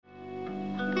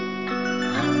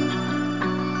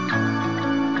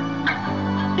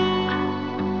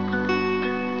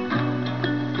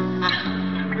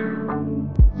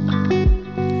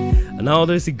Now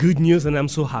there's the good news and I'm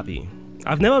so happy.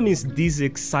 I've never been this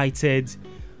excited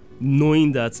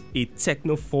knowing that a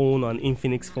Techno phone, an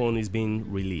Infinix phone, is being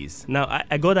released. Now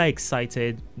I got that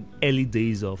excited early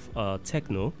days of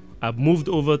Techno. I've moved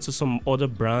over to some other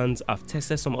brands. I've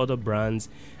tested some other brands,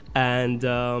 and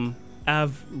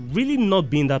I've really not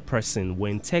been that person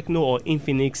when Techno or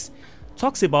Infinix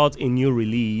talks about a new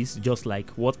release, just like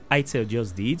what itel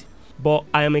just did. But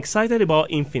I am excited about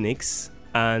Infinix,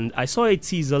 and I saw a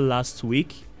teaser last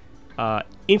week.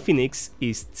 Infinix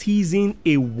is teasing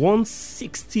a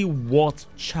 160 watt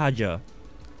charger.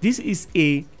 This is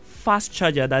a fast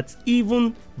charger that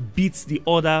even beats the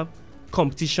other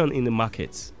competition in the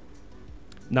market.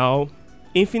 Now,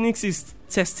 Infinix is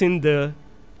testing the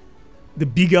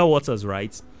bigger waters,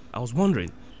 right? I was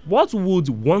wondering, what would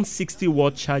 160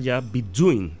 watt charger be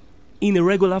doing in a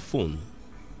regular phone?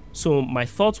 So my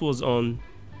thought was on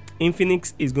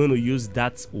Infinix is going to use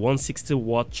that 160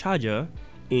 watt charger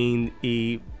in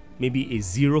maybe a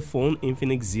Zero phone,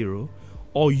 Infinix Zero,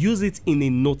 or use it in a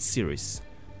Note series.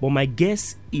 But my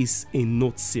guess is a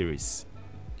Note series.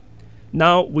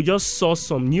 Now we just saw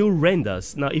some new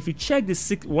renders. Now if you check the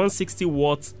 160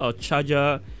 watt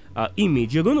charger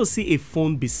image, you're going to see a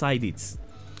phone beside it.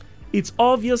 It's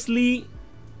obviously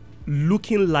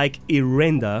looking like a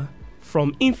render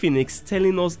from Infinix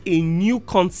telling us a new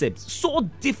concept, so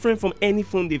different from any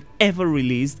phone they've ever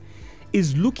released.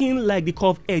 Is looking like the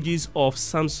curved edges of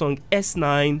Samsung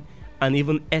S9 and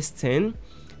even S10.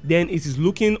 Then it is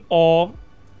looking all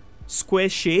square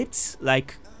shaped,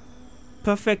 like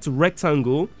perfect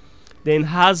rectangle. Then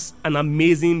has an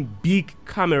amazing big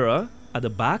camera at the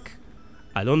back.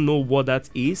 I don't know what that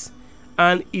is.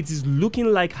 And it is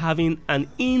looking like having an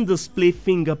in-display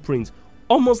fingerprint,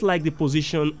 almost like the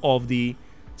position of the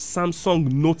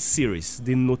Samsung Note series,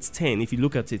 the Note 10, if you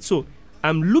look at it. So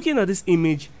I'm looking at this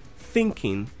image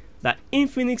thinking that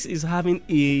Infinix is having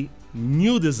a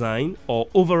new design or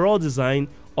overall design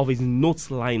of its Note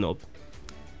lineup.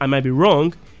 I might be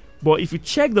wrong, but if you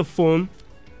check the phone,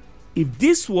 if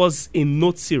this was a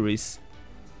Note series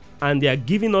and they are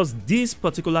giving us this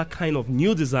particular kind of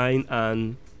new design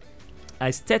and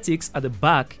aesthetics at the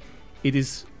back, it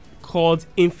is called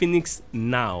Infinix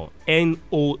Now,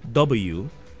 Now.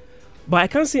 But I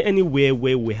can't see anywhere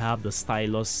where we have the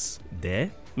stylus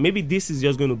there. Maybe this is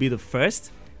just going to be the first,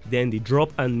 then they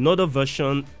drop another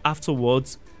version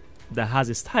afterwards that has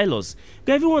a stylus.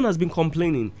 But everyone has been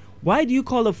complaining, why do you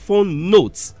call a phone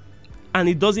Note and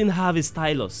it doesn't have a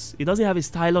stylus? It doesn't have a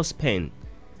stylus pen.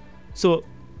 So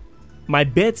my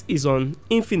bet is on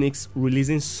Infinix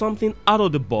releasing something out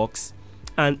of the box,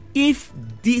 and if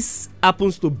this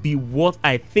happens to be what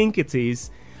I think it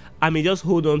is, I may just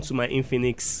hold on to my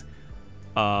Infinix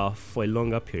for a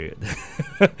longer period.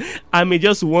 I may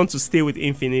just want to stay with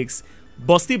Infinix,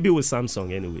 but still be with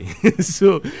Samsung anyway.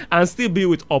 So, and still be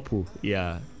with Oppo.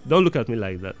 Yeah, don't look at me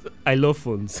like that. I love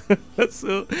phones.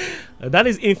 So that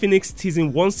is Infinix teasing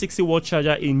 160 watt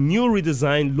charger, a new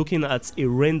redesign, looking at a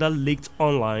render leaked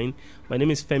online. My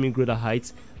name is Femi Groda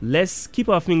Heights. Let's keep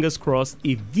our fingers crossed.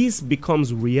 If this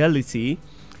becomes reality,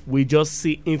 we just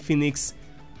see Infinix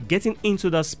getting into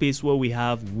that space where we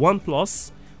have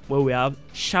OnePlus, where we have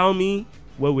Xiaomi,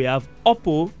 where we have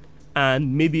Oppo,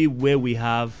 and maybe where we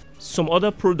have some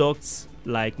other products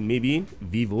like maybe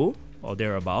Vivo or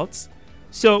thereabouts.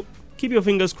 So keep your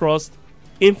fingers crossed.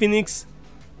 Infinix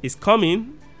is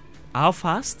coming. How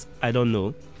fast? I don't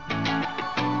know.